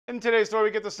In today's story,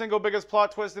 we get the single biggest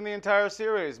plot twist in the entire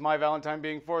series, My Valentine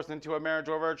being forced into a marriage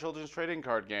over a children's trading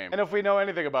card game. And if we know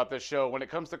anything about this show, when it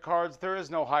comes to cards, there is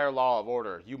no higher law of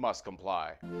order. You must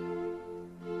comply.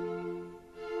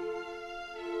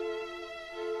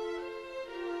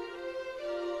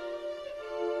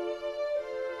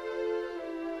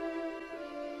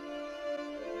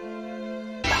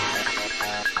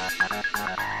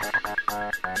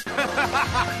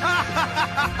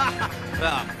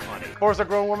 Force a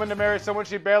grown woman to marry someone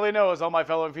she barely knows. All my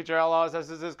fellow and future outlaws, this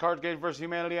is Card Game vs.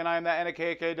 Humanity, and I am that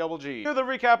NAKK Double G. Here's the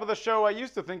recap of the show I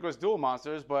used to think was Duel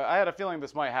Monsters, but I had a feeling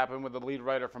this might happen when the lead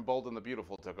writer from Bold and the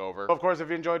Beautiful took over. Of course, if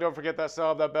you enjoyed, don't forget that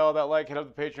sub, that bell, that like, hit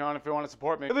up the Patreon if you want to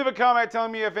support me. Leave a comment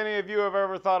telling me if any of you have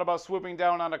ever thought about swooping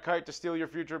down on a kite to steal your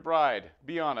future bride.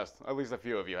 Be honest, at least a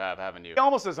few of you have, haven't you?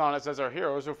 Almost as honest as our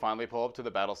heroes who finally pull up to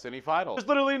the Battle City finals. There's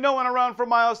literally no one around for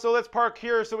miles, so let's park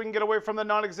here so we can get away from the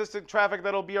non-existent traffic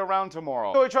that'll be around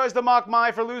tomorrow. So he tries to mock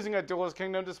Mai for losing at Duelist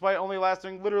Kingdom despite only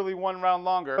lasting literally one round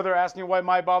longer. But they're asking why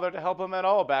Mai bothered to help him at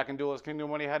all back in Duelist Kingdom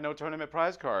when he had no tournament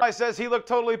prize card. Mai says he looked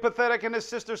totally pathetic and his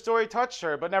sister's story touched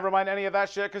her, but never mind any of that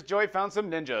shit because Joey found some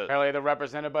ninjas. Apparently they're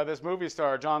represented by this movie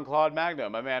star, Jean-Claude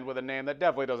Magnum, a man with a name that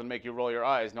definitely doesn't make you roll your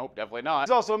eyes. Nope, definitely not.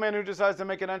 He's also a man who decides to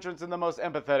make an entrance in the most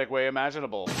empathetic way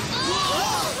imaginable.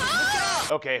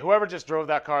 Okay, whoever just drove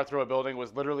that car through a building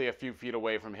was literally a few feet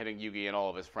away from hitting Yugi and all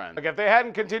of his friends. Like, if they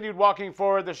hadn't continued walking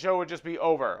forward, the show would just be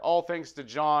over. All thanks to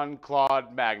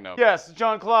Jean-Claude Magnum. Yes,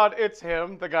 Jean-Claude, it's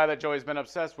him, the guy that Joey's been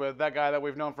obsessed with, that guy that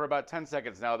we've known for about 10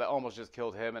 seconds now that almost just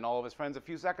killed him and all of his friends a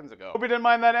few seconds ago. Hope you didn't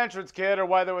mind that entrance, kid, or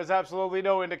why there was absolutely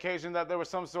no indication that there was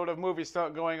some sort of movie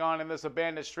stunt going on in this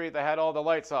abandoned street that had all the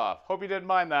lights off. Hope you didn't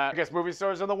mind that. I guess movie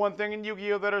stars are the one thing in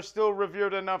Yu-Gi-Oh that are still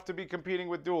revered enough to be competing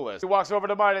with duelists. He walks over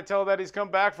to Mai to tell her that he's come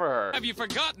back for her. Have you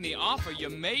forgotten the offer you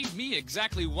made me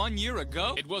exactly 1 year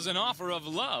ago? It was an offer of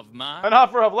love, Mai. An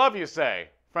offer of love, you say?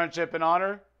 Friendship and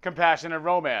honor? Compassion and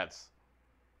romance?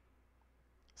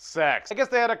 Sex. I guess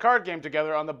they had a card game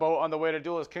together on the boat on the way to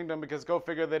Duelist Kingdom because go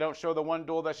figure they don't show the one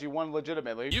duel that she won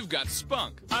legitimately. You've got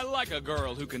spunk. I like a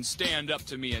girl who can stand up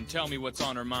to me and tell me what's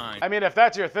on her mind. I mean, if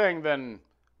that's your thing, then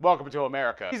welcome to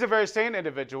America. He's a very sane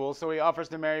individual, so he offers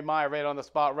to marry Mai right on the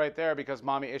spot right there because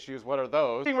mommy issues, what are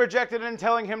those? Being rejected and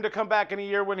telling him to come back in a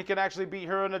year when he can actually beat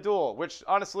her in a duel, which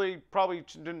honestly probably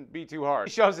shouldn't be too hard.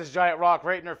 He shoves his giant rock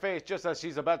right in her face just as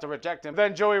she's about to reject him.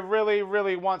 Then Joey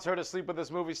really wants her to sleep with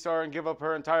this movie star and give up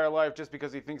her entire life just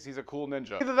because he thinks he's a cool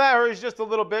ninja. Either that or he's just a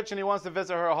little bitch and he wants to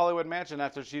visit her Hollywood mansion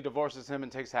after she divorces him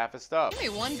and takes half his stuff. Give me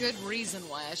one good reason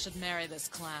why I should marry this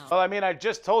clown. Well, I mean, I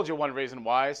just told you one reason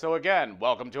why, so again,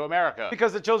 welcome to America.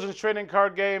 Because the children's trading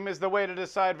card game is the way to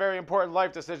decide very important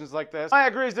life decisions like this. I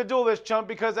agree to duel this chump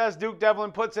because, as Duke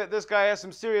Devlin puts it, this guy has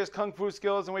some serious kung fu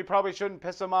skills and we probably shouldn't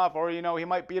piss him off, or, you know, he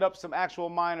might beat up some actual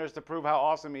minors to prove how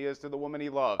awesome he is to the woman he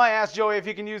loves. I asked Joey if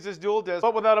he can use this duel disc,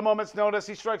 but without a moment's notice,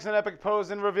 he strikes an epic pose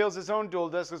and reveals his own duel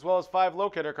disc as well as 5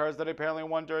 locator cards that he apparently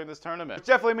won during this tournament. Which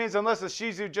definitely means unless the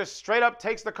Shizu just straight up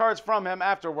takes the cards from him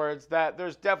afterwards, that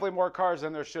there's definitely more cards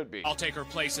than there should be. I'll take her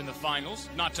place in the finals,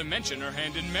 not to mention her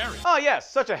hand in marriage. Oh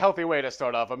yes, such a healthy way to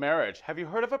start off a marriage. Have you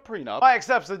heard of a prenup? Mai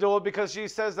accepts the duel because she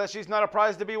says that she's not a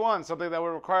prize to be won, something that would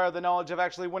require the knowledge of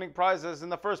actually winning prizes in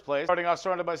the first place, starting off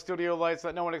surrounded by studio lights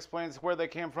that no one explains where they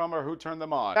came from or who turned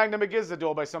them on. Magnum begins the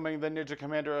duel by summoning the ninja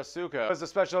commander Asuka, who has the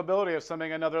special ability of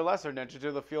summoning another lesser ninja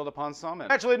to the field upon summon.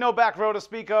 Actually, no back row to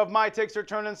speak of. Mai takes her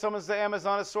turn and summons the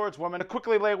Amazoness swordswoman to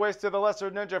quickly lay waste to the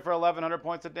lesser ninja for 1100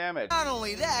 points of damage. Not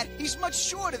only that, he's much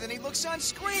shorter than he looks on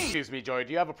screen. Excuse me, Joey,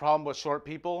 do you have a problem with short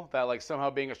people? That like somehow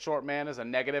being a short man is a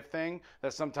negative thing?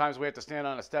 That sometimes we have to stand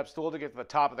on a step stool to get to the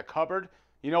top of the cupboard?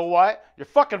 You know what? You're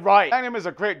fucking right! Magnum is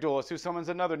a great duelist who summons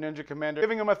another ninja commander,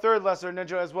 giving him a third lesser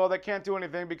ninja as well that can't do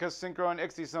anything because Synchro and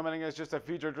Ixie summoning is just a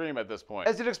future dream at this point.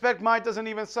 As you'd expect, Mai doesn't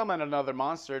even summon another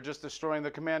monster, just destroying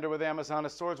the commander with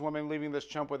Amazoness swordswoman, leaving this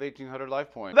chump with 1800 life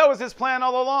points. That was his plan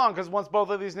all along, because once both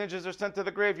of these ninjas are sent to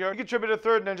the graveyard, he contributed a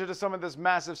third ninja to summon this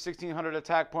massive 1600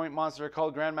 attack point monster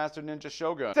called Grandmaster Ninja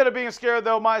Shogun. Instead of being scared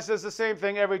though, Mai says the same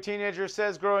thing every teenager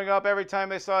says growing up every time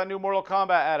they saw a new Mortal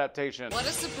Kombat adaptation. What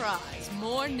a surprise.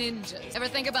 More ninjas. Ever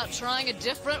think about trying a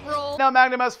different role? Now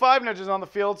Magnum has 5 ninjas on the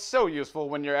field, so useful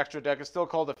when your extra deck is still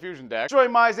called a fusion deck.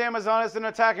 Destroying Mai's Amazoness and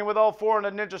attacking with all 4 in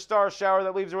a ninja star shower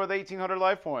that leaves her with 1800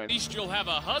 life points. At least you'll have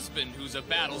a husband who's a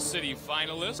Battle City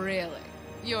finalist. Really?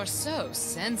 You're so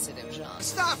sensitive, Jean.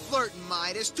 Stop flirting,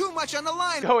 Mai. There's too much on the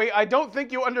line. Joey, I don't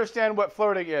think you understand what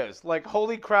flirting is. Like,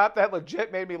 holy crap, that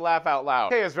legit made me laugh out loud.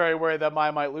 Kay is very worried that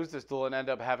Mai might lose this duel and end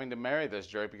up having to marry this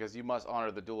jerk because you must honor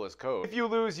the duelist code. If you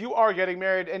lose, you are getting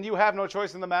married and you have no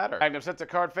choice in the matter. Magnum sets a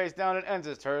card face down and ends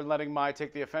his turn, letting Mai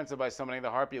take the offensive by summoning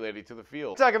the Harpy Lady to the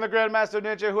field. Attacking the Grandmaster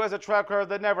Ninja, who has a trap card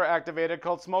that never activated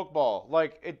called Smoke Ball.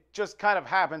 Like, it just kind of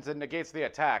happens and negates the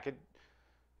attack.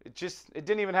 It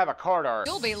didn't even have a card art.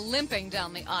 You'll be limping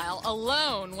down the aisle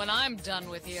alone when I'm done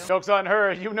with you. Joke's on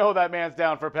her, you know that man's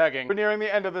down for pegging. We're nearing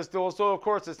the end of this duel, so of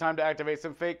course it's time to activate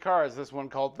some fake cards, this one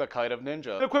called the Kite of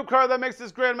Ninja. An equip card that makes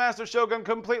this Grandmaster Shogun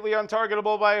completely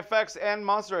untargetable by effects and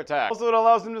monster attacks. Also, it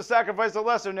allows him to sacrifice a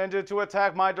lesser ninja to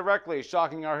attack Mai directly,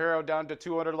 shocking our hero down to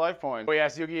 200 life points. We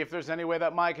ask Yugi if there's any way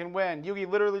that Mai can win. Yugi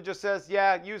literally just says,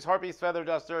 yeah, use Harpy's Feather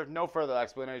Duster, no further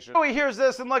explanation. So he hears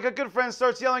this and like a good friend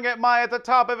starts yelling at Mai at the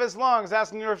top of his lungs,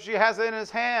 asking her if she has it in his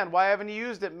hand. Why haven't you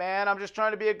used it, man? I'm just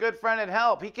trying to be a good friend and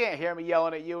help. He can't hear me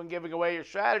yelling at you and giving away your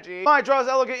strategy. Mai draws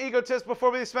elegant egotist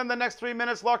before we spend the next 3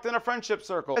 minutes locked in a friendship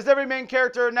circle. As every main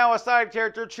character, now a side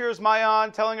character, cheers Mai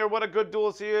on, telling her what a good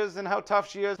duelist she is and how tough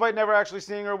she is, despite never actually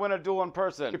seeing her win a duel in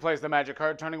person. He plays the magic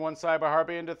card, turning one Cyber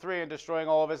Harpy into 3 and destroying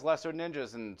all of his lesser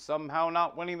ninjas and somehow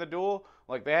not winning the duel.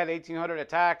 Like, they had 1800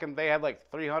 attack and they had like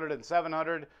 300 and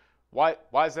 700. Why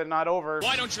is it not over?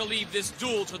 Why don't you leave this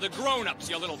duel to the grown-ups,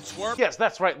 you little twerp? Yes,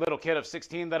 that's right, little kid of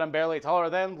 16 that I'm barely taller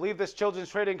than. Leave this children's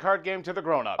trading card game to the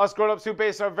grown-ups. Us grown-ups who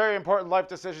base our very important life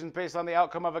decisions based on the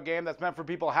outcome of a game that's meant for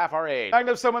people half our age.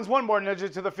 Magnum summons one more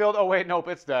ninja to the field. Oh wait, nope,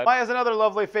 it's dead. Mai has another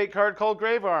lovely fake card called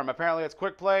Grave Arm. Apparently it's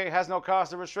quick play, has no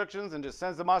cost or restrictions, and just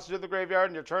sends the monster to the graveyard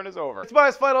and your turn is over. It's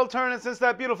Mai's final turn, and since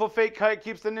that beautiful fake kite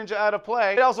keeps the ninja out of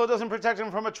play, it also doesn't protect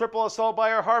him from a triple assault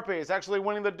by our harpies, actually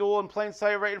winning the duel in plain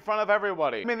sight right in front of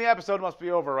everybody. I mean, the episode must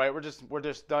be over, right? We're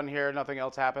just done here. Nothing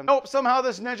else happened. Nope. Somehow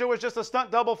this ninja was just a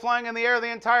stunt double flying in the air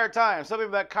the entire time.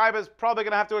 Something that Kaiba's probably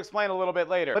gonna have to explain a little bit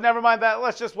later. But never mind that.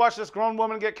 Let's just watch this grown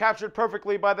woman get captured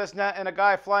perfectly by this net and a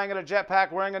guy flying in a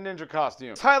jetpack wearing a ninja costume.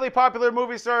 This highly popular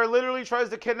movie star literally tries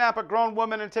to kidnap a grown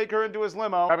woman and take her into his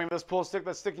limo, grabbing this pool stick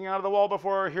that's sticking out of the wall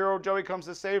before our hero Joey comes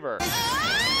to save her.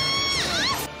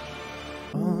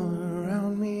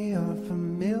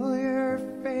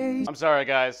 I'm sorry,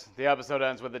 guys. The episode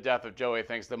ends with the death of Joey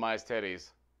thanks to Mai's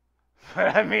titties.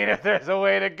 But I mean, if there's a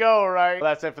way to go, right?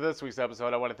 Well, that's it for this week's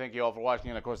episode. I want to thank you all for watching,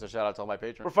 and of course, a shout out to all my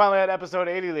patrons. We're finally at episode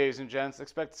 80, ladies and gents.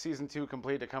 Expect season 2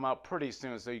 complete to come out pretty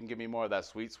soon, so you can give me more of that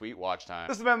sweet, sweet watch time.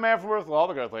 This has been the Man from Earth with all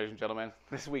the girth, ladies and gentlemen.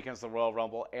 This weekend's the Royal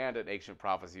Rumble and an Ancient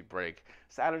Prophecy break.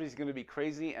 Saturday's gonna be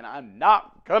crazy, and I'm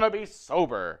not gonna be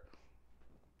sober.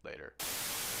 Later.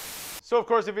 So, of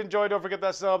course, if you enjoyed, don't forget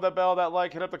that sub, that bell, that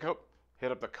like, hit up the cope.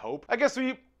 I guess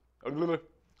Yugi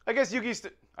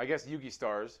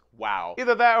stars. Wow.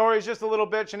 Either that or he's just a little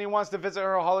bitch and he wants to visit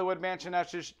her Hollywood mansion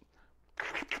after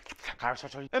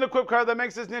an equip card that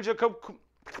makes this ninja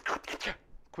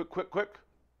quick.